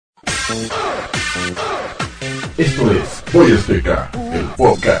Esto es Voy Azteca, el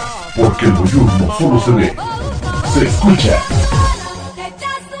podcast, porque el Voyur no solo se ve, se escucha.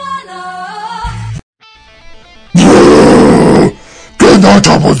 ¿Qué onda,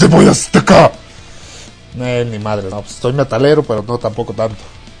 chavos de Voy Azteca? Ni madre, no, pues estoy metalero, pero no tampoco tanto.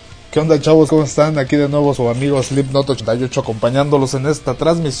 ¿Qué onda, chavos? ¿Cómo están? Aquí de nuevo su amigo Slipknot88 acompañándolos en esta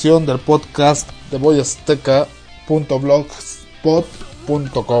transmisión del podcast de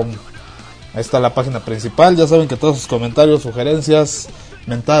voyazteca.blogspot.com. Ahí está la página principal. Ya saben que todos sus comentarios, sugerencias,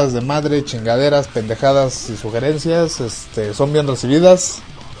 mentadas de madre, chingaderas, pendejadas y sugerencias son bien recibidas.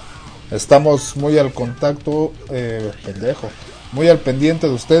 Estamos muy al contacto, muy al pendiente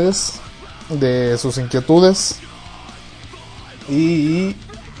de ustedes, de sus inquietudes. Y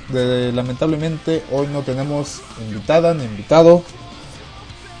lamentablemente hoy no tenemos invitada ni invitado,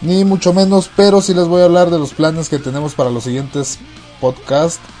 ni mucho menos, pero sí les voy a hablar de los planes que tenemos para los siguientes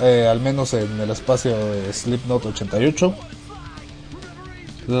podcasts, al menos en el espacio de Slipknot88.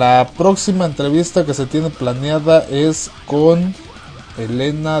 La próxima entrevista que se tiene planeada es con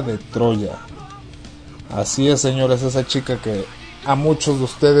Elena de Troya. Así es, señores, esa chica que a muchos de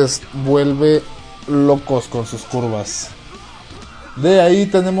ustedes vuelve locos con sus curvas. De ahí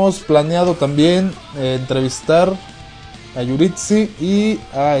tenemos planeado también entrevistar a Yuritsi y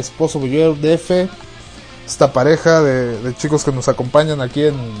a Esposo Voyeur DF, esta pareja de chicos que nos acompañan aquí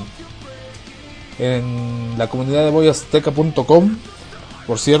en la comunidad de voyazteca.com.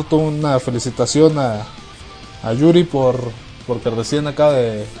 Por cierto, una felicitación a Yuri porque recién acaba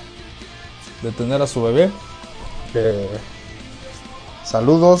de tener a su bebé.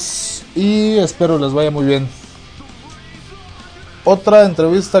 Saludos y espero les vaya muy bien. Otra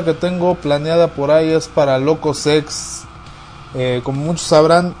entrevista que tengo planeada por ahí es para Loco Sex. Como muchos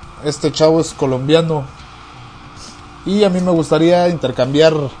sabrán, este chavo es colombiano y a mí me gustaría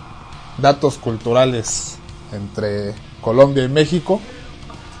intercambiar datos culturales entre Colombia y México.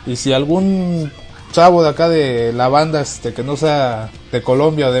 Y si algún chavo de acá de la banda que no sea de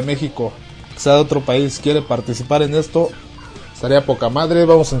Colombia o de México, que sea de otro país, quiere participar en esto, estaría poca madre.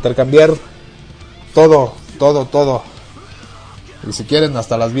 Vamos a intercambiar todo. Y si quieren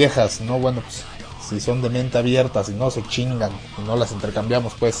hasta las viejas, no, bueno, pues si son de mente abierta, si no se chingan y no las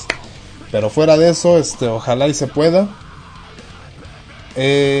intercambiamos, pues. Pero fuera de eso, ojalá y se pueda.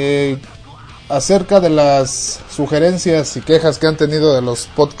 Acerca de las sugerencias y quejas que han tenido de los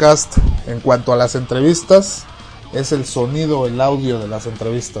podcasts en cuanto a las entrevistas, es el sonido, el audio de las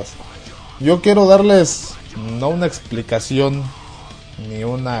entrevistas. Yo quiero darles no una explicación, ni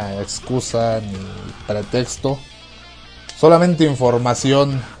una excusa, ni pretexto, solamente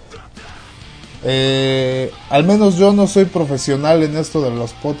información. Al menos yo no soy profesional en esto de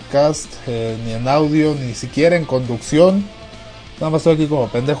los podcasts, ni en audio, ni siquiera en conducción. Nada más estoy aquí como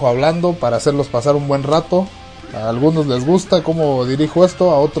pendejo hablando para hacerlos pasar un buen rato. A algunos les gusta cómo dirijo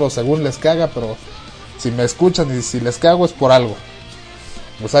esto, a otros según les caga, pero si me escuchan y si les cago es por algo.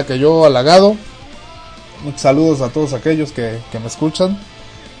 O sea que yo halagado. Muchos saludos a todos aquellos que me escuchan.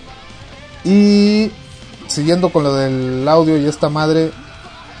 Y siguiendo con lo del audio y esta madre,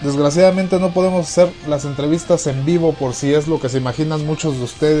 desgraciadamente no podemos hacer las entrevistas en vivo, por si es lo que se imaginan muchos de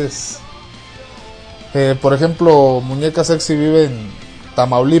ustedes. Por ejemplo, Muñeca Sexy vive en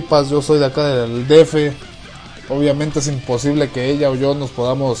Tamaulipas, yo soy de acá del DF. Obviamente es imposible que ella o yo nos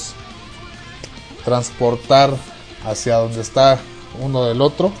podamos transportar hacia donde está uno del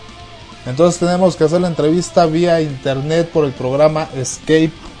otro. Entonces tenemos que hacer la entrevista vía internet por el programa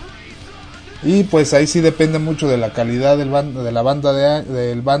Skype. Y pues ahí sí depende mucho de la calidad de la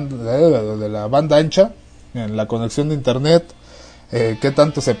banda ancha en la conexión de internet, qué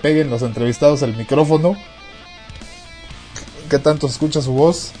tanto se peguen los entrevistados al micrófono, qué tanto se escucha su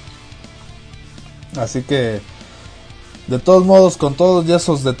voz. Así que de todos modos, con todos ya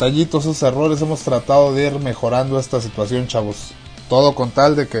esos detallitos, esos errores, hemos tratado de ir mejorando esta situación, chavos. Todo con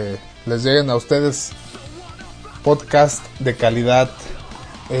tal de que les lleguen a ustedes podcast de calidad.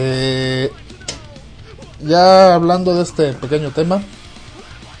 Ya hablando de este pequeño tema,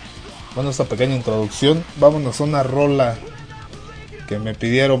 bueno, esta pequeña introducción, vámonos a una rola que me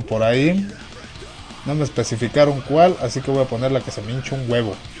pidieron por ahí. No me especificaron cuál, así que voy a poner la que se me hincha un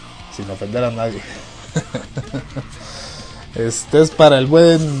huevo, sin ofender a nadie. Es para el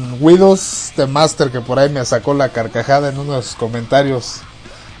buen Widows, este master que por ahí me sacó la carcajada en uno de sus comentarios,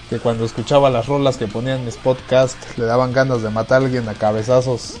 que cuando escuchaba las rolas que ponían en mis podcasts le daban ganas de matar a alguien a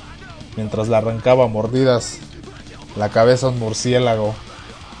cabezazos mientras le arrancaba mordidas la cabeza a un murciélago.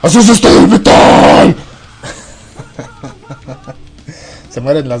 ¡Así es esto del metal! Se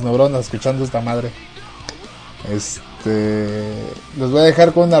mueren las neuronas escuchando esta madre. Les voy a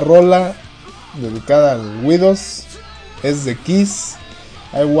dejar con una rola dedicada al Widows. Es de Kiss,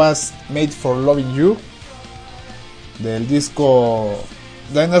 I Was Made for Loving You, del disco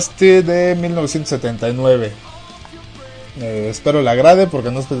Dynasty de 1979. Espero le agrade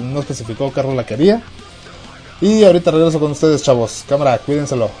porque no especificó qué rola quería. Y ahorita regreso con ustedes, chavos. Cámara,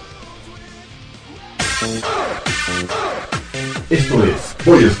 cuídenselo. Esto es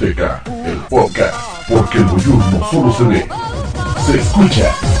Voy Azteca, el podcast, porque el Voyur no solo se ve, se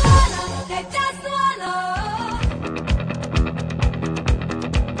escucha.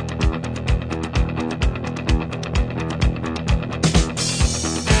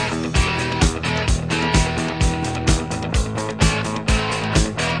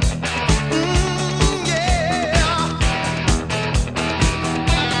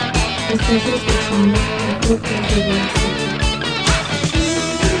 Estás escuchando el podcast de Voy Azteca.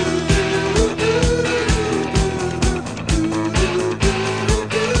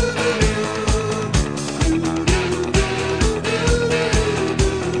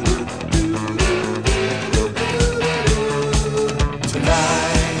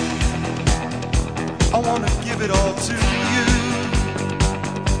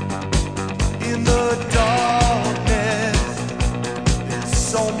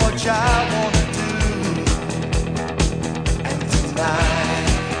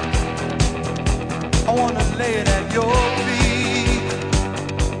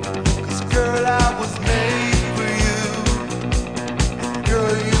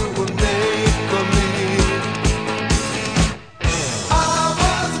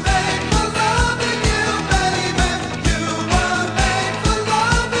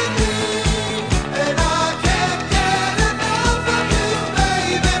 And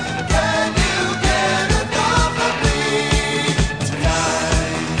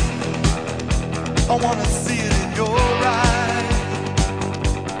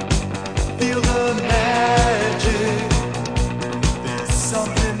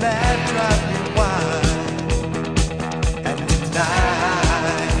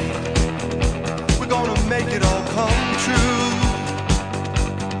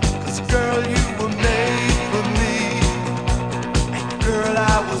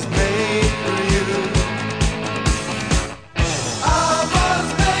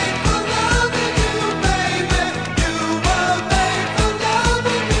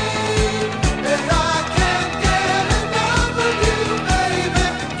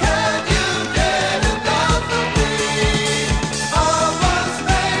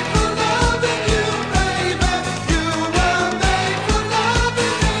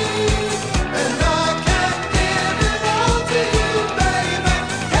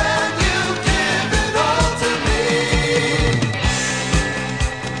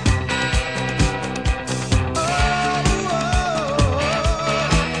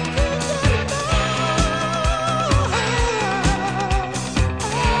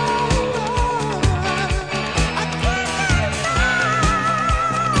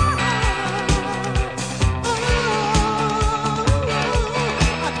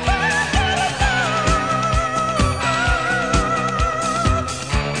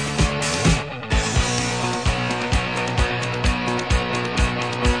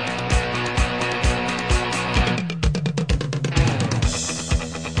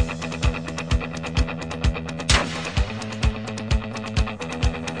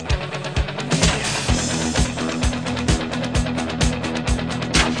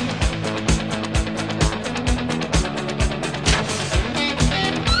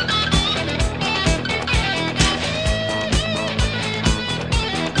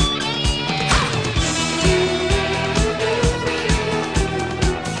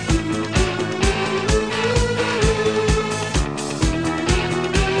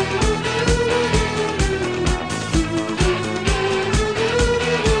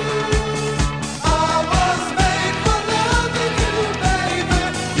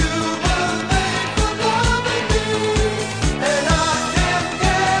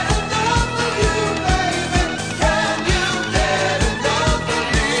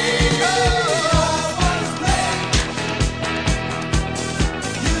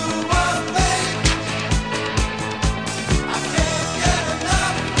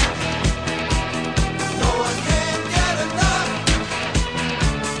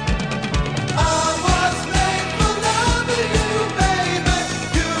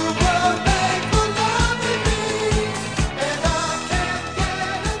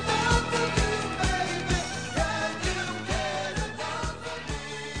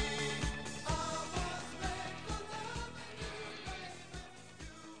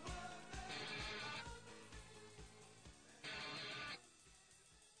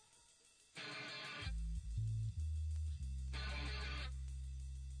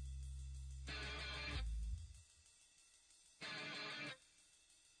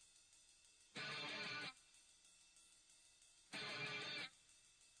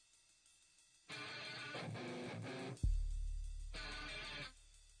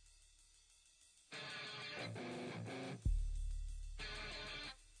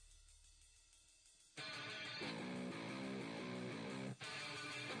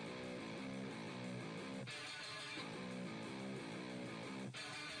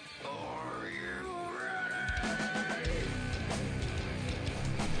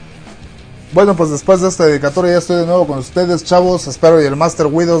Bueno, pues después de esta dedicatoria ya estoy de nuevo con ustedes, chavos. Espero y el Master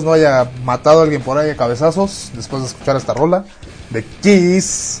Widows no haya matado a alguien por ahí a cabezazos después de escuchar esta rola de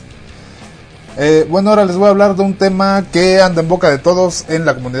Kiss. Bueno, ahora les voy a hablar de un tema que anda en boca de todos en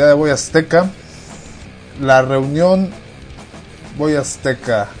la comunidad de Boy Azteca. La reunión Boy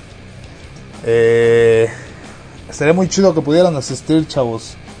Azteca. Sería muy chido que pudieran asistir,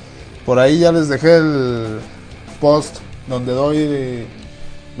 chavos. Por ahí ya les dejé el post donde doy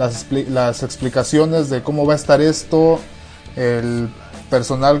las explicaciones de cómo va a estar esto, el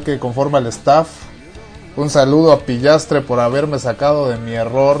personal que conforma el staff. Un saludo a Pillastre por haberme sacado de mi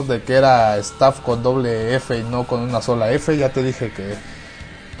error de que era staff con doble F y no con una sola F. Ya te dije que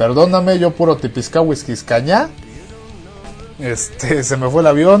perdóname, yo puro tipiscahuisquiscañá. Se me fue el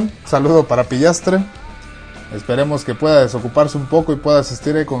avión. Saludo para Pillastre. Esperemos que pueda desocuparse un poco y pueda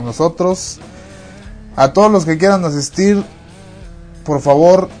asistir ahí con nosotros. A todos los que quieran asistir, por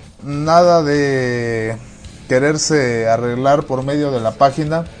favor, nada de quererse arreglar por medio de la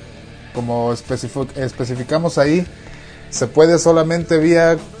página. Como especificamos ahí, se puede solamente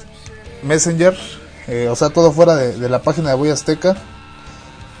vía Messenger, o sea, todo fuera de la página de Boy Azteca,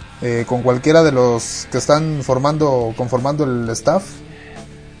 con cualquiera de los que están conformando el staff,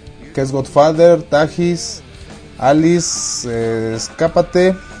 que es Godfather, Tajis, Alice,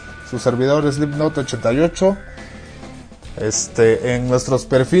 Escápate, su servidor Slipknot88. En nuestros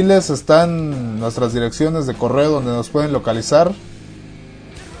perfiles están nuestras direcciones de correo donde nos pueden localizar.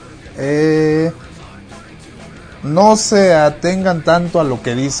 No se atengan tanto a lo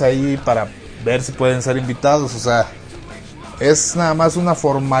que dice ahí para ver si pueden ser invitados, o sea, es nada más una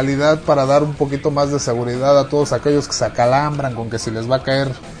formalidad para dar un poquito más de seguridad a todos aquellos que se acalambran con que si les va a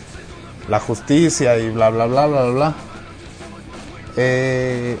caer la justicia y bla bla bla bla bla.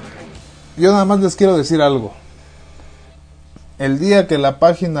 Yo nada más les quiero decir algo. El día que la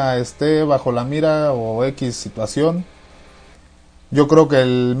página esté bajo la mira o X situación, yo creo que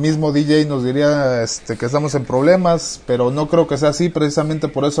el mismo DJ nos diría que estamos en problemas, pero no creo que sea así. Precisamente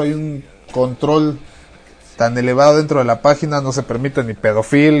por eso hay un control tan elevado dentro de la página. No se permite ni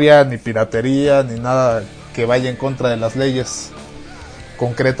pedofilia, ni piratería, ni nada que vaya en contra de las leyes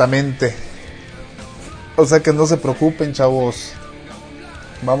concretamente. O sea que no se preocupen, chavos.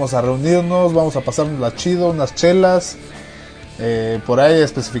 Vamos a reunirnos, vamos a pasarnos chido, unas chelas. Por ahí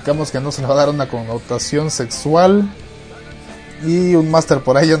especificamos que no se le va a dar una connotación sexual. Y un máster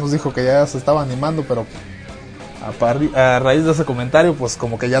por ahí ya nos dijo que ya se estaba animando, pero a raíz de ese comentario, pues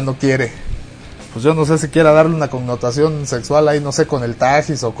como que ya no quiere. Pues yo no sé si quiera darle una connotación sexual ahí, no sé, con el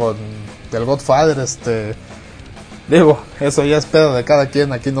Tajis o con el Godfather. Digo, eso ya es pedo de cada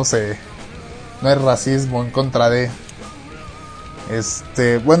quien. Aquí no hay racismo en contra de.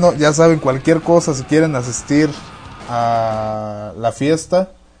 Bueno, ya saben, cualquier cosa, si quieren asistir a la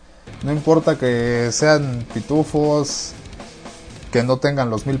fiesta, no importa que sean pitufos, que no tengan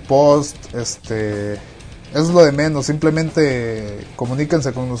los 1000 posts, es lo de menos. Simplemente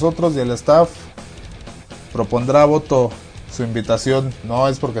comuníquense con nosotros y el staff propondrá voto su invitación. No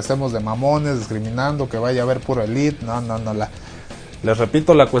es porque estemos de mamones discriminando que vaya a haber puro elite, no. Les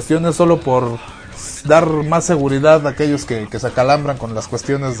repito, la cuestión es solo por dar más seguridad a aquellos que se acalambran con las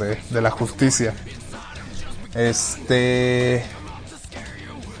cuestiones de la justicia.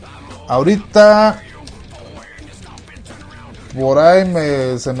 Ahorita por ahí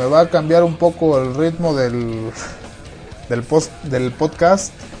se me va a cambiar un poco el ritmo del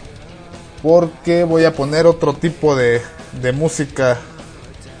podcast, porque voy a poner otro tipo de música.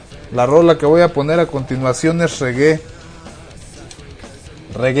 La rola que voy a poner a continuación es reggae,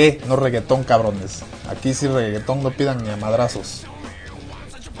 no reggaetón, cabrones. Aquí sí reggaetón no pidan ni a madrazos.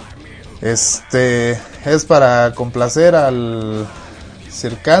 Es para complacer al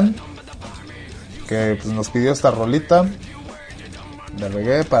Circan, que pues nos pidió esta rolita de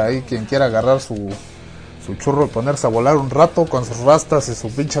reggae, para ahí quien quiera agarrar su churro y ponerse a volar un rato con sus rastas y su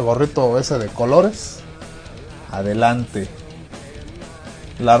pinche gorrito ese de colores. Adelante.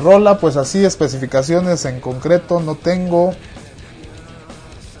 La rola, pues así, especificaciones en concreto no tengo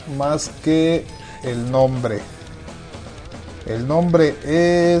más que el nombre. El nombre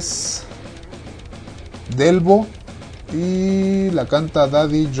es Delvo y la canta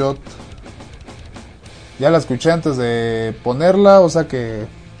Daddy Jot. Ya la escuché antes de ponerla, o sea que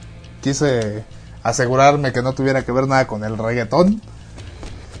quise asegurarme que no tuviera que ver nada con el reggaetón.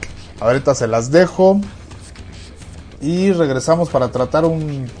 Ahorita se las dejo y regresamos para tratar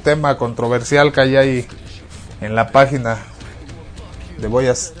un tema controversial que hay ahí en la página de Boy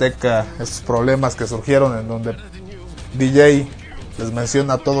Azteca. Esos problemas que surgieron en donde DJ les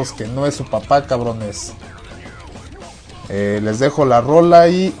menciona a todos que no es su papá, cabrones. Les dejo la rola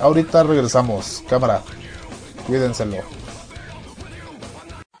y ahorita regresamos. Cámara, cuídenselo.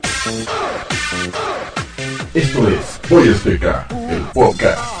 Esto es Voy Azteca, el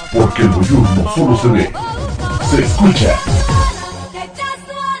podcast, porque el Voyur no solo se ve, se escucha.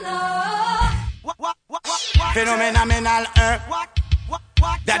 Phénoménal 1.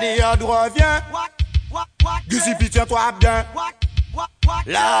 Daddy Yod revient. Giuseppe, tiens-toi bien.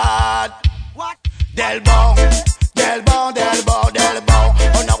 Lad. Delbon.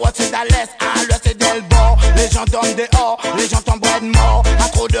 Au nord-ouest c'est à l'est, à l'ouest c'est Delbon. Les gens tombent dehors, les gens tombent de mort. À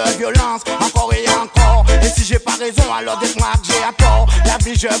trop de violence, encore et encore. Et si j'ai pas raison, alors dites-moi que j'ai à tort. La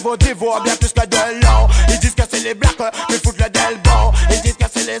vie je vous dévore bien plus que de l'or. Ils disent que c'est les blacks qui foutent le Delbon. Ils disent que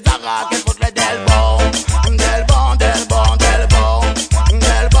c'est les arabes qui foutent le Delbon. Delbon, mais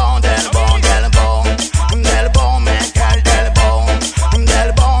quel Delbon.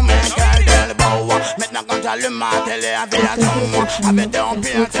 Delbon, mais quel Delbon. Maintenant quand j'allume ma télé, aviation, avec des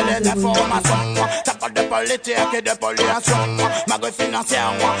empires, c'est des informations. Ça parle de politique et de pollution, magouille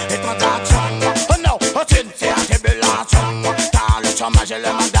financière et transactions. Oh non, au sud c'est la tribulation. Dans le chômage et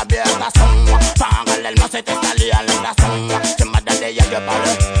le manque d'habitation, parallèlement c'est installé à l'inflation. C'est madame des yeux par le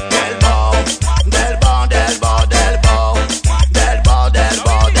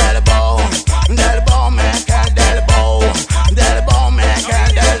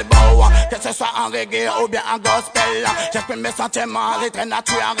en reggae ou bien en gospel. J'exprime mes sentiments, c'est très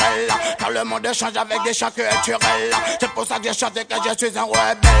naturel. Car le monde change avec des chants culturels. C'est pour ça que j'ai chanté que je suis un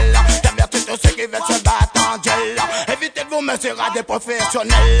rebelle. J'avertis tous ceux qui veulent se battre en duel. Évitez de vous mesurer à des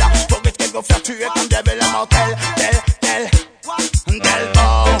professionnels. Pour risquer de vous faire tuer comme des belles mortels.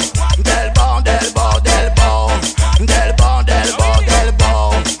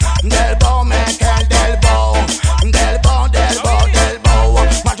 Delbon, mais quel Delbon.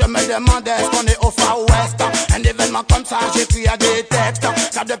 Moi je me demande est-ce qu'on est au Far West. Un événement comme ça j'écris à des textes.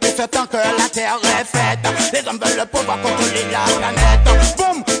 Car depuis ce temps que la terre est faite, les hommes veulent pouvoir contrôler la planète.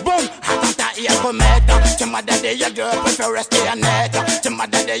 Boum, boum, attentat et comète. C'est moi daddy, je préfère rester net. C'est moi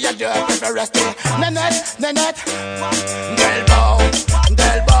daddy, je préfère rester net. Delbon,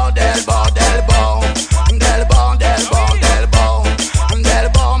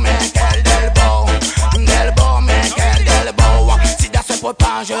 mais quel Delbon.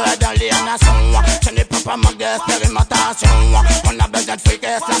 Propage dans les nations. Ce n'est pas manque d'expérimentation. On a besoin de fric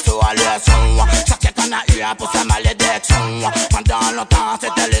et ça sur la leçon. Chaque siècle on a eu un pour sa malédiction. Pendant longtemps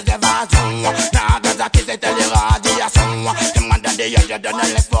c'était les évasions. Dans Gaza qui c'était les radiations. C'est moi dans des yeux je donne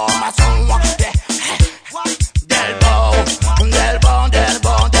l'information.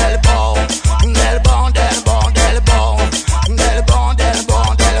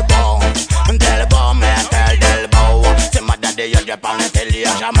 Je parle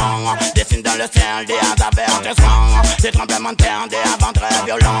intelligemment, dessine dans le ciel des avertissements, des tremblements de terre, des vents très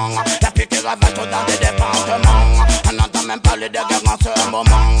violents, la pluie qui ravage tout dans des départements. On n'entend même parler de guerre en ce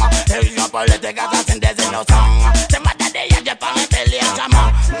moment. Les régions politiques assassinent des innocents. C'est moi daddy, je parle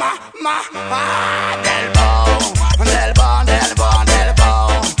intelligemment.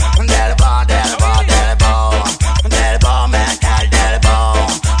 Delbon, mais quel Delbon.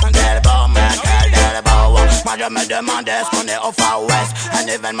 Moi je me demande est-ce qu'on est au Far West. Un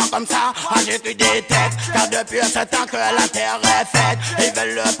événement comme ça, j'écris des textes. Car depuis ce temps que la terre est faite, ils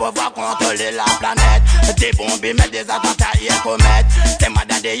veulent le pouvoir contrôler la planète. Des bombes, ils mettent des attentats et comètes. C'est moi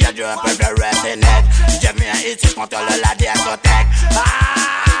dans des yeux, je préfère rester net. Je viens ici, je contrôle la discothèque.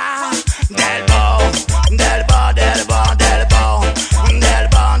 Delbon,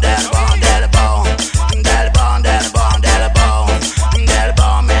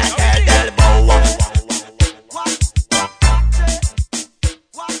 mais quel Delbon.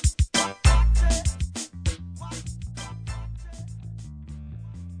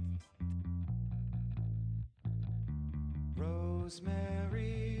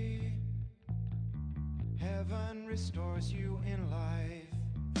 Rosemary, heaven restores you in life.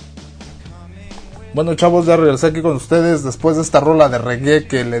 Bueno chavos, ya regresé aquí con ustedes después de esta rola de reggae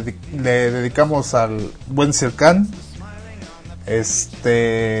que le dedicamos al buen Sirkan.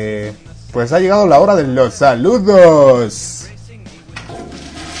 Pues ha llegado la hora de los saludos.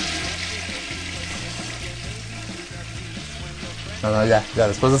 No, ya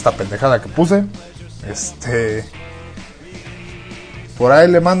después de esta pendejada que puse, por ahí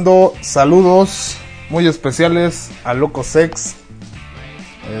le mando saludos muy especiales a Loco Sex,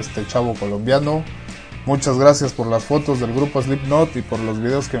 chavo colombiano. Muchas gracias por las fotos del grupo Slipknot y por los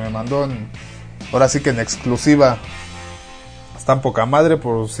videos que me mandó ahora sí que en exclusiva. Están poca madre,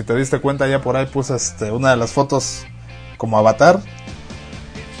 por si te diste cuenta ya por ahí puse una de las fotos como avatar.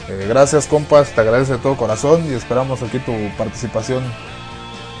 Gracias, compas, te agradezco de todo corazón y esperamos aquí tu participación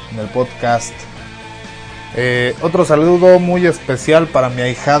en el podcast. Otro saludo muy especial para mi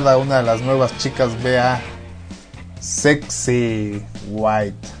ahijada, una de las nuevas chicas, Bea Sexy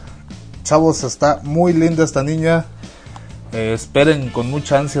White. Chavos, está muy linda esta niña. Esperen con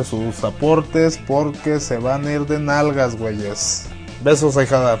mucha ansia sus aportes porque se van a ir de nalgas, güeyes. Besos,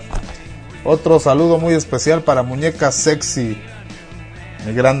 ahijada. Otro saludo muy especial para Muñeca Sexy,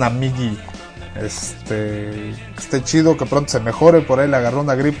 mi gran amigui. Esté chido, que pronto se mejore. Por ahí le agarró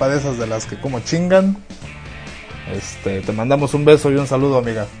una gripa de esas de las que como chingan. Te mandamos un beso y un saludo,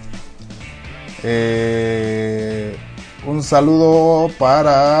 amiga. Un saludo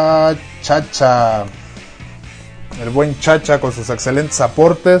para Chacha, el buen Chacha, con sus excelentes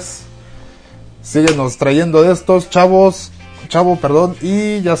aportes. Síguenos trayendo de estos, chavo, perdón.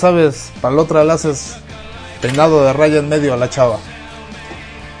 Y ya sabes, para la otra le haces peinado de raya en medio a la chava.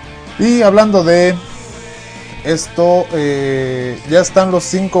 Y hablando de esto, ya están los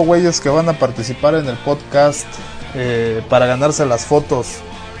 5 güeyes que van a participar en el podcast para ganarse las fotos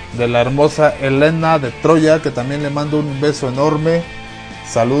de la hermosa Elena de Troya, que también le mando un beso enorme.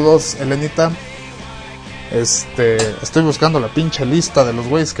 Saludos, Elenita. Estoy buscando la pinche lista de los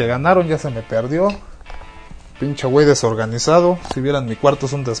güeyes que ganaron, ya se me perdió. Pinche güey desorganizado. Si vieran mi cuarto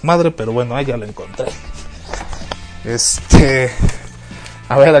es un desmadre, pero bueno, ahí ya la encontré.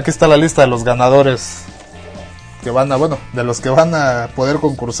 A ver, aquí está la lista de los ganadores que van a, bueno, de los que van a poder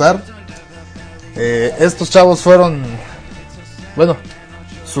concursar. Estos chavos fueron, bueno,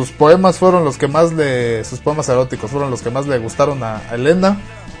 sus poemas fueron los que más sus poemas eróticos fueron los que más le gustaron a Elena.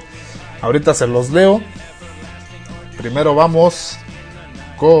 Ahorita se los leo. Primero vamos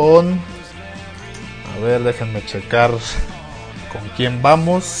con, a ver, déjenme checar con quién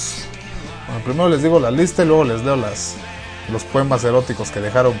vamos. Bueno, primero les digo la lista y luego les leo los poemas eróticos que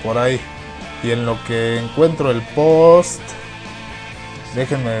dejaron por ahí. Y en lo que encuentro el post,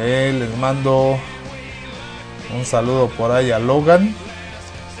 déjenme ver, les mando un saludo por ahí a Logan.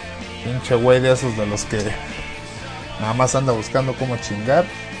 Pinche güey de esos de los que nada más anda buscando cómo chingar.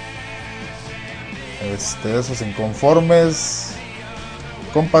 Esos inconformes.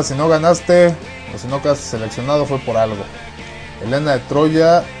 Compa, si no ganaste o si no quedaste seleccionado fue por algo. Elena de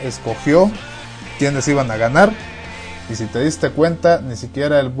Troya escogió quiénes iban a ganar. Y si te diste cuenta, ni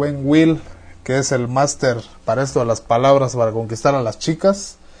siquiera el buen Will, que es el máster para esto de las palabras para conquistar a las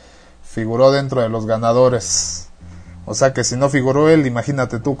chicas, figuró dentro de los ganadores. O sea que si no figuró él,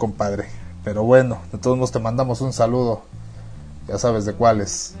 imagínate tú, compadre. Pero bueno, de todos modos te mandamos un saludo. Ya sabes de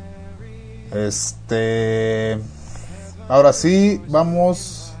cuáles. Ahora sí,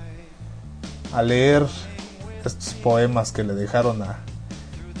 vamos a leer estos poemas que le dejaron a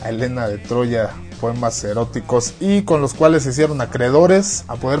Elena de Troya. Poemas eróticos y con los cuales se hicieron acreedores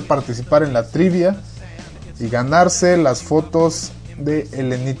a poder participar en la trivia y ganarse las fotos de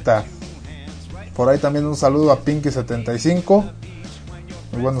Elenita. Por ahí también un saludo a Pinky75.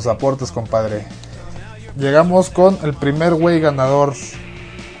 Muy buenos aportes, compadre. Llegamos con el primer güey ganador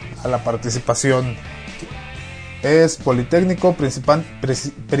a la participación. Es Politécnico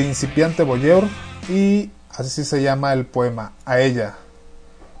Principiante Voyeur y así se llama el poema, A ella.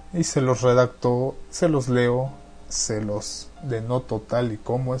 Y se los redactó, se los leo, se los denoto tal y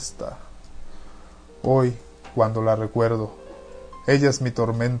como está. Hoy, cuando la recuerdo, ella es mi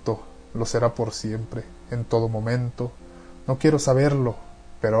tormento, lo será por siempre, en todo momento. No quiero saberlo,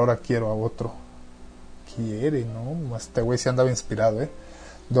 pero ahora quiero a otro. Quiere, ¿no? Este güey se andaba inspirado,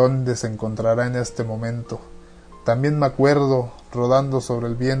 ¿Dónde se encontrará en este momento? También me acuerdo, rodando sobre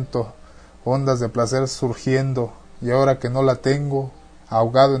el viento, ondas de placer surgiendo, y ahora que no la tengo,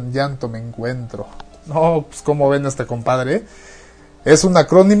 ahogado en llanto me encuentro. No, pues como ven compadre. Es un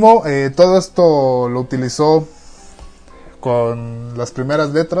acrónimo. Todo esto lo utilizó con las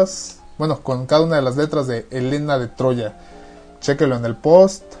primeras letras. Bueno, con cada una de las letras de Elena de Troya. Chéquelo en el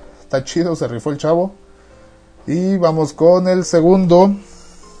post. Está chido, se rifó el chavo. Y vamos con el segundo.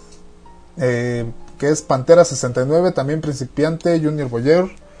 Que es Pantera 69. También principiante, Junior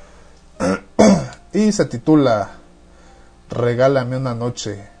Boyer. Y se titula Regálame una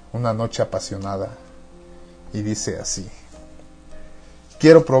noche apasionada. Y dice así: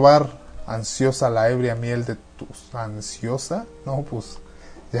 quiero probar ansiosa la ebria miel de tus... ¿Ansiosa? No, pues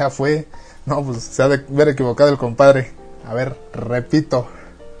ya fue. No, pues se ha de ver equivocado el compadre. A ver, repito.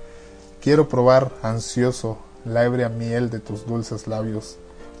 Quiero probar ansioso la ebria miel de tus dulces labios,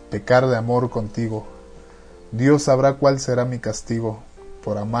 pecar de amor contigo. Dios sabrá cuál será mi castigo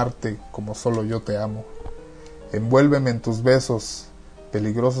por amarte como solo yo te amo. Envuélveme en tus besos,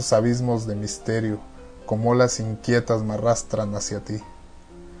 peligrosos abismos de misterio, como olas inquietas me arrastran hacia ti.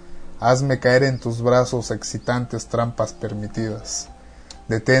 Hazme caer en tus brazos, excitantes trampas permitidas.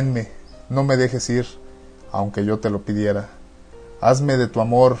 Deténme, no me dejes ir, aunque yo te lo pidiera. Hazme de tu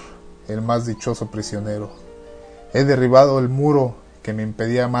amor el más dichoso prisionero. He derribado el muro que me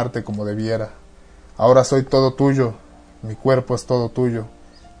impedía amarte como debiera. Ahora soy todo tuyo, mi cuerpo es todo tuyo,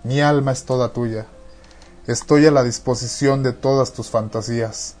 mi alma es toda tuya. Estoy a la disposición de todas tus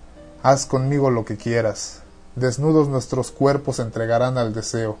fantasías. Haz conmigo lo que quieras. Desnudos nuestros cuerpos se entregarán al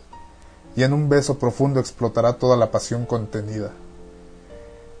deseo, y en un beso profundo explotará toda la pasión contenida.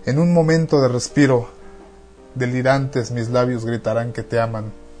 En un momento de respiro, delirantes mis labios gritarán que te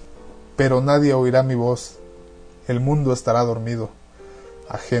aman, pero nadie oirá mi voz. El mundo estará dormido,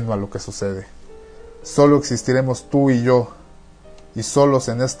 ajeno a lo que sucede. Solo existiremos tú y yo, y solos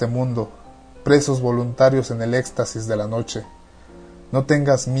en este mundo, presos voluntarios en el éxtasis de la noche. No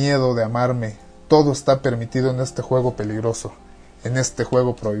tengas miedo de amarme, todo está permitido en este juego peligroso, en este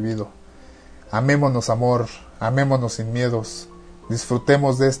juego prohibido. Amémonos, amor, amémonos sin miedos,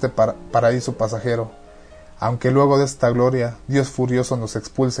 disfrutemos de este paraíso pasajero, aunque luego de esta gloria, Dios furioso nos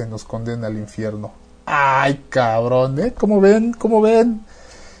expulse y nos condene al infierno. ¡Ay, cabrón! ¿Cómo ven? ¿Cómo ven?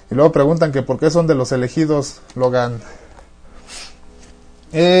 Y luego preguntan que por qué son de los elegidos, Logan.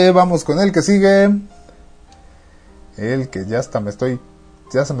 Vamos con el que sigue. El que ya se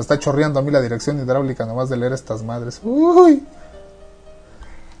me está chorreando a mí la dirección hidráulica nomás de leer estas madres. ¡Uy!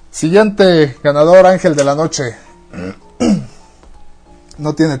 Siguiente ganador, Ángel de la Noche.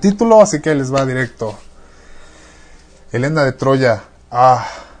 No tiene título, así que les va directo. Helena de Troya.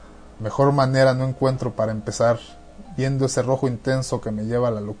 Mejor manera no encuentro para empezar, viendo ese rojo intenso que me lleva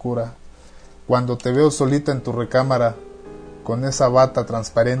a la locura. Cuando te veo solita en tu recámara, con esa bata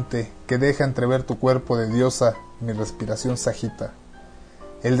transparente que deja entrever tu cuerpo de diosa, mi respiración se agita.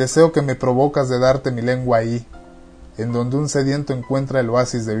 El deseo que me provocas de darte mi lengua ahí, en donde un sediento encuentra el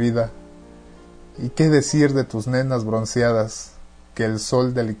oasis de vida. ¿Y qué decir de tus nenas bronceadas, que el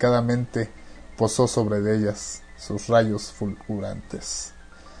sol delicadamente posó sobre ellas sus rayos fulgurantes?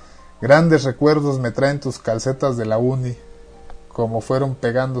 Grandes recuerdos me traen tus calcetas de la uni, como fueron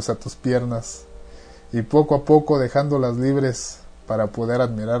pegándose a tus piernas, y poco a poco dejándolas libres para poder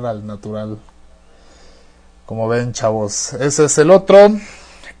admirar al natural. Como ven, chavos, ese es el otro.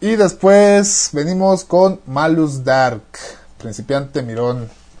 Y después venimos con Malus Dark, principiante mirón.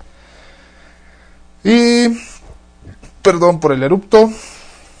 Y perdón por el erupto.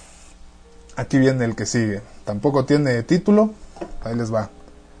 Aquí viene el que sigue. Tampoco tiene título. Ahí les va.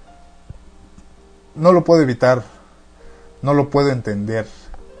 No lo puedo evitar. No lo puedo entender.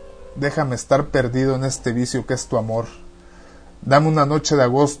 Déjame estar perdido en este vicio que es tu amor. Dame una noche de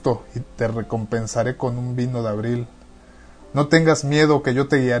agosto y te recompensaré con un vino de abril. No tengas miedo que yo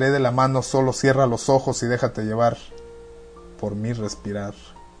te guiaré de la mano, solo cierra los ojos y déjate llevar por mi respirar.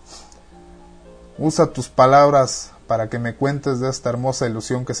 Usa tus palabras para que me cuentes de esta hermosa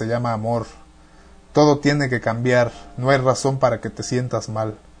ilusión que se llama amor. Todo tiene que cambiar, no hay razón para que te sientas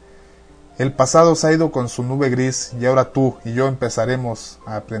mal. El pasado se ha ido con su nube gris y ahora tú y yo empezaremos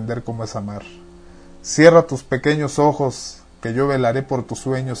a aprender cómo es amar. Cierra tus pequeños ojos, que yo velaré por tus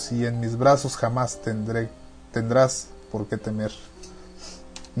sueños y en mis brazos jamás tendrás por qué temer.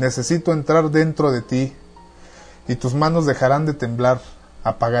 Necesito entrar dentro de ti y tus manos dejarán de temblar.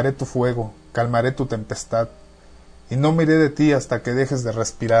 Apagaré tu fuego, calmaré tu tempestad y no me iré de ti hasta que dejes de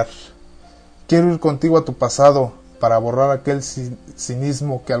respirar. Quiero ir contigo a tu pasado para borrar aquel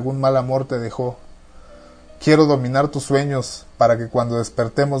cinismo que algún mal amor te dejó. Quiero dominar tus sueños para que cuando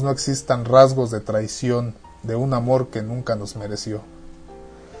despertemos no existan rasgos de traición de un amor que nunca nos mereció.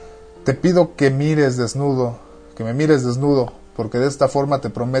 Te pido que me mires desnudo, porque de esta forma te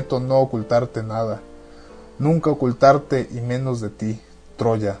prometo no ocultarte nada, nunca ocultarte y menos de ti,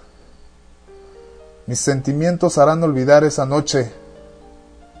 Troya. Mis sentimientos harán olvidar esa noche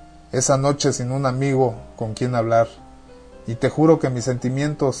sin un amigo con quien hablar, y te juro que mis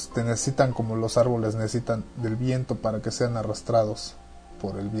sentimientos te necesitan como los árboles necesitan del viento para que sean arrastrados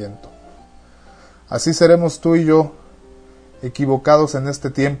por el viento. Así seremos tú y yo, equivocados en este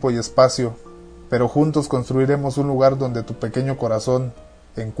tiempo y espacio, pero juntos construiremos un lugar donde tu pequeño corazón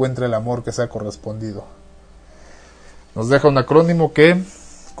encuentre el amor que sea correspondido. Nos deja un acrónimo que,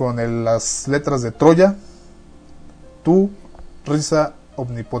 con las letras de Troya, tu risa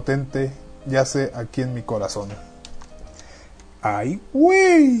omnipotente yace aquí en mi corazón. ¡Ay,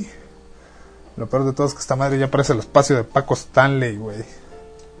 güey! Lo peor de todo es que esta madre ya parece el espacio de Paco Stanley, güey.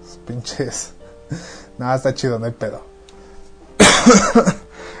 Esos pinches... Nada, está chido, no hay pedo.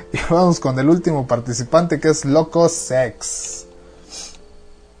 Y vamos con el último participante, que es Loco Sex.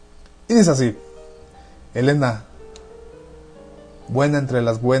 Y dice así: Helena, buena entre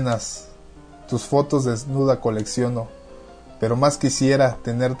las buenas, tus fotos desnuda colecciono, pero más quisiera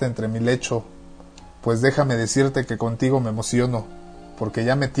tenerte entre mi lecho, pues déjame decirte que contigo me emociono, porque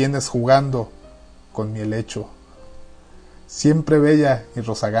ya me tienes jugando con mi helecho. Siempre bella y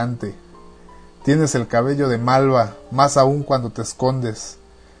rozagante, tienes el cabello de malva, más aún cuando te escondes.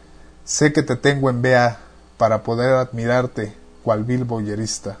 Sé que te tengo en vea para poder admirarte, cual vil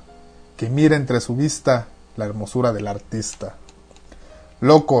boyerista, que mira entre su vista la hermosura del artista.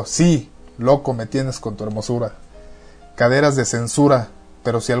 Loco, sí, loco me tienes con tu hermosura, caderas de censura,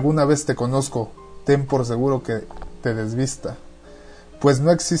 pero si alguna vez te conozco, ten por seguro que te desvista, pues no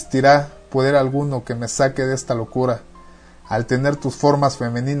existirá poder alguno que me saque de esta locura, al tener tus formas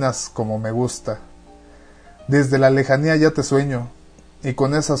femeninas como me gusta. Desde la lejanía ya te sueño, y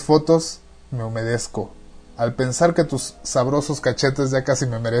con esas fotos me humedezco, al pensar que tus sabrosos cachetes ya casi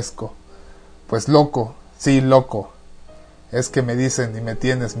me merezco. Pues loco, sí loco, es que me dicen y me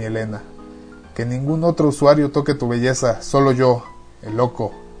tienes mi Elena, que ningún otro usuario toque tu belleza, solo yo, el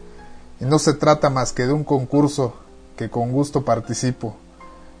loco. Y no se trata más que de un concurso que con gusto participo,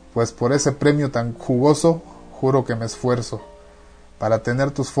 pues por ese premio tan jugoso juro que me esfuerzo para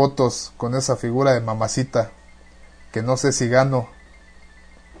tener tus fotos con esa figura de mamacita, que no sé si gano,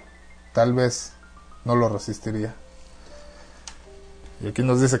 tal vez no lo resistiría. Y aquí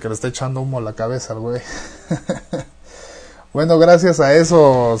nos dice que le está echando humo a la cabeza al güey. Bueno, gracias a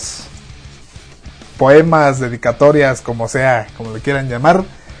esos poemas, dedicatorias, como sea, como le quieran llamar,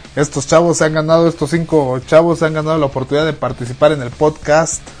 estos 5 chavos se han ganado la oportunidad de participar en el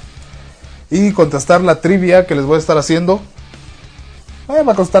podcast y contestar la trivia que les voy a estar haciendo.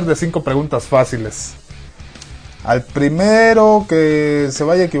 Va a constar de 5 preguntas fáciles. Al primero que se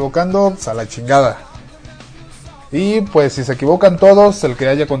vaya equivocando, pues a la chingada. Y pues si se equivocan todos, el que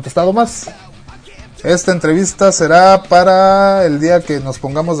haya contestado más. Esta entrevista será para el día que nos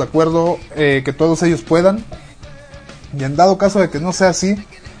pongamos de acuerdo, que todos ellos puedan. Y en dado caso de que no sea así,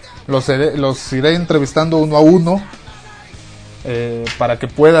 los iré entrevistando uno a uno, para que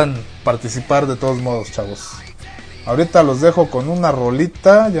puedan participar de todos modos, chavos. Ahorita los dejo con una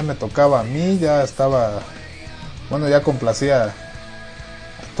rolita. Ya me tocaba a mí, ya complacía a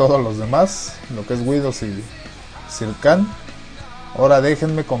todos los demás, lo que es Guidos y Sirkan. Ahora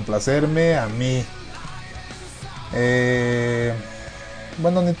déjenme complacerme a mí.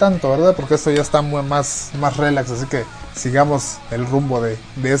 Ni tanto, ¿verdad? Porque esto ya está más relax, así que sigamos el rumbo de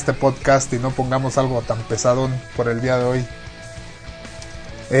este podcast y no pongamos algo tan pesadón por el día de hoy.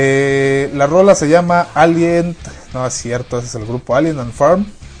 La rola se llama Alien, no es cierto, ese es el grupo Alien and Farm.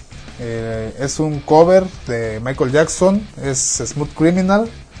 Es un cover de Michael Jackson, es Smooth Criminal.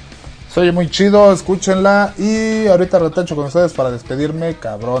 Se oye muy chido, escúchenla. Y ahorita retacho con ustedes para despedirme,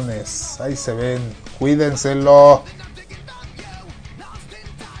 cabrones. Ahí se ven, cuídenselo.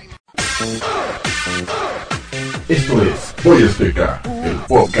 Esto es Voy Azteca, el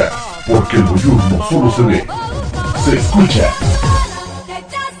podcast, porque el Boyur no solo se ve, se escucha.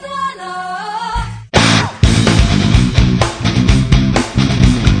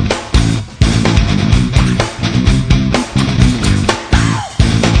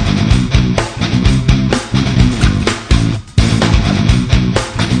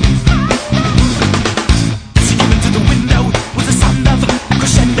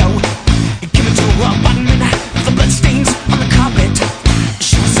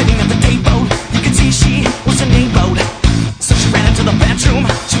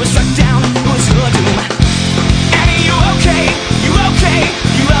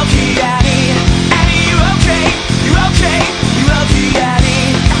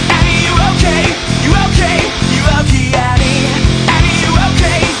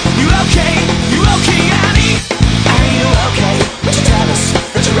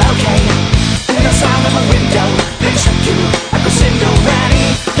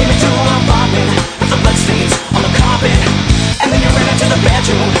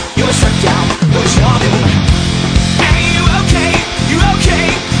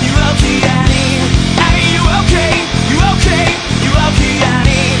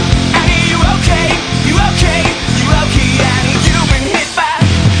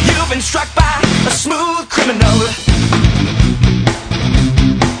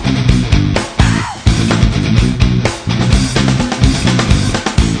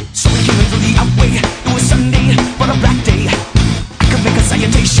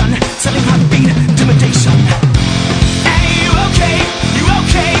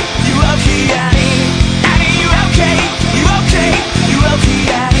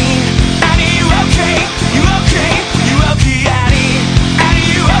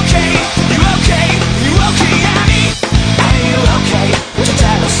 Okay.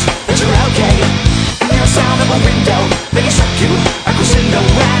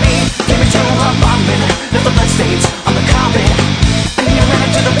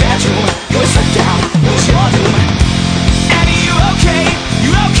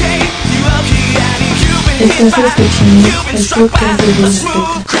 Estás escuchando el podcast de Voy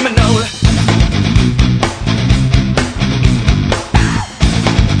Azteca. criminal.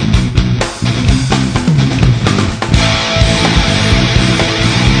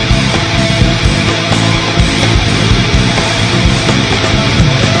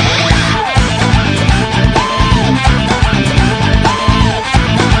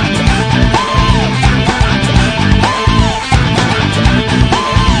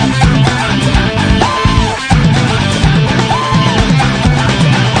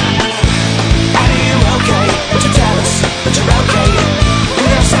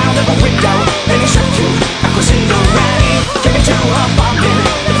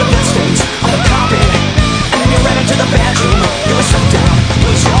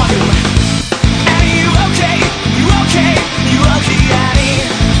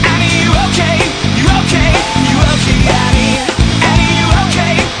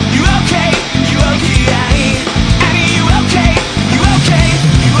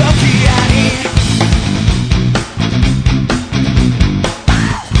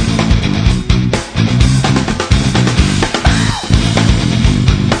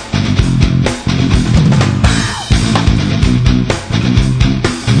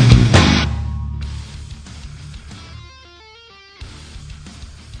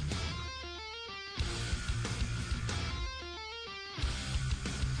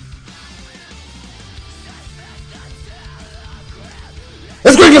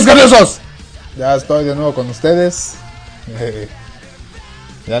 ¡Escuincles cabezos! Ya estoy de nuevo con ustedes.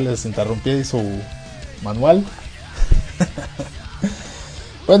 Ya les interrumpí su manual.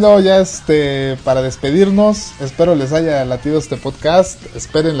 Bueno, ya para despedirnos, espero les haya latido este podcast.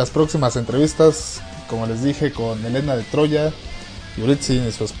 Esperen las próximas entrevistas, como les dije, con Elena de Troya, Yuritzin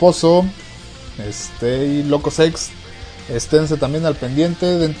y su esposo, y Loco Sex. Esténse también al pendiente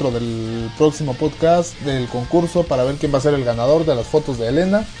dentro del próximo podcast del concurso para ver quién va a ser el ganador de las fotos de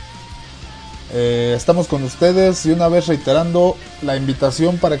Elena. Estamos con ustedes y una vez reiterando la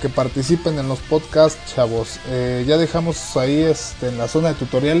invitación para que participen en los podcasts, chavos. Ya dejamos ahí en la zona de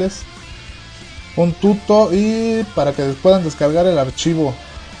tutoriales un tuto y para que puedan descargar el archivo,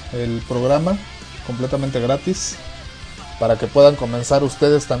 el programa completamente gratis, para que puedan comenzar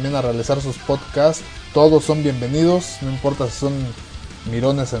ustedes también a realizar sus podcasts. Todos son bienvenidos, no importa si son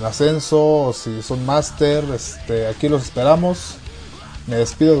mirones en ascenso o si son máster, aquí los esperamos. Me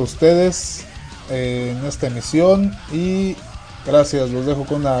despido de ustedes en esta emisión y gracias. Los dejo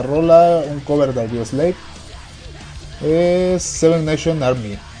con una rola, un cover de Audioslave, es Seven Nation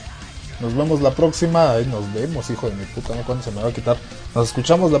Army. Nos vemos la próxima. Ay, nos vemos, hijo de mi puta, no, cuándo se me va a quitar. Nos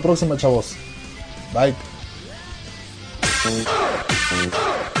escuchamos la próxima, chavos. Bye.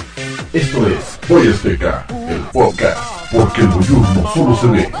 Esto es Voy Azteca, el podcast, porque el Voyur no solo se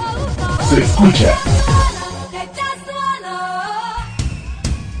ve, se escucha.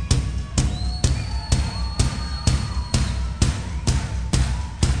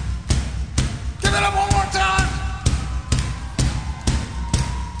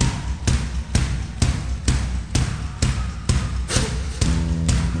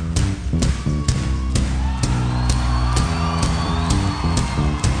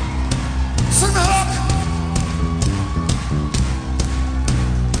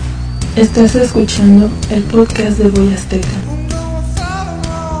 Estás escuchando el podcast de Voy Azteca.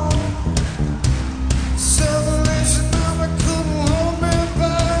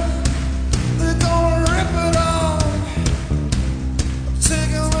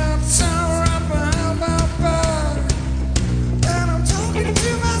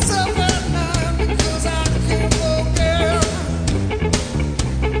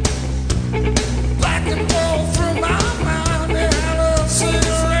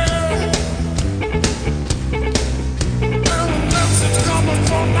 I'm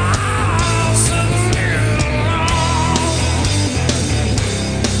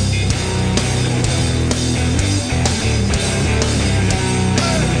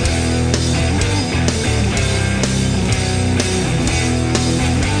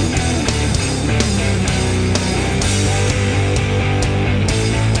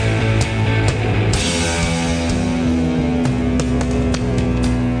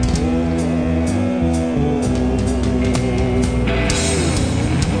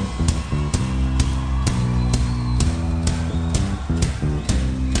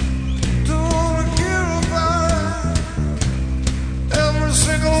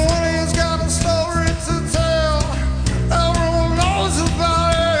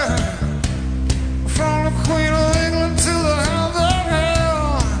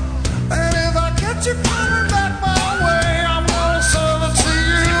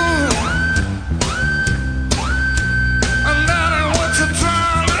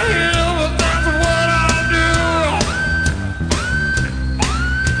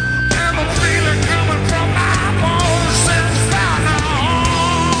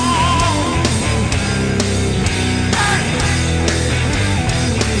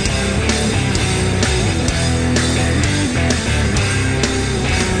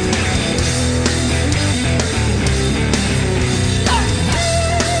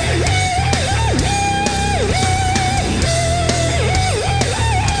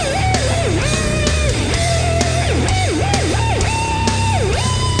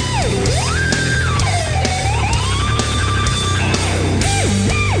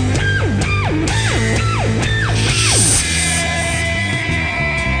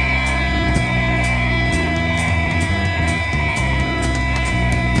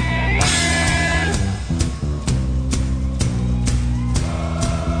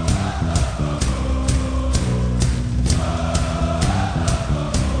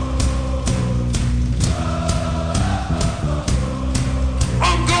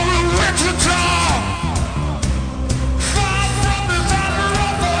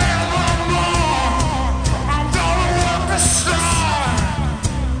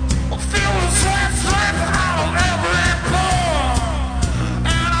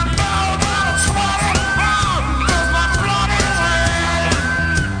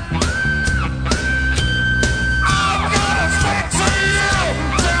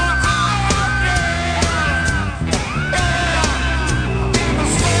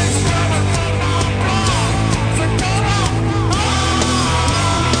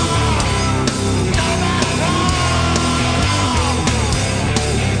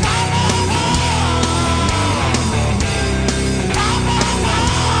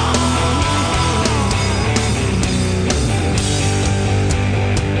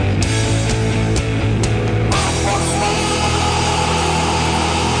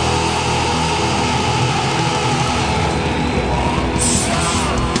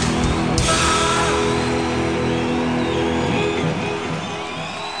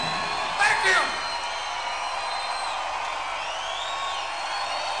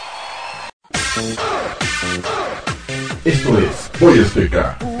Esto es Voy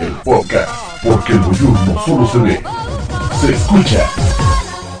Azteca, el podcast, porque el Voyur no solo se ve, se escucha.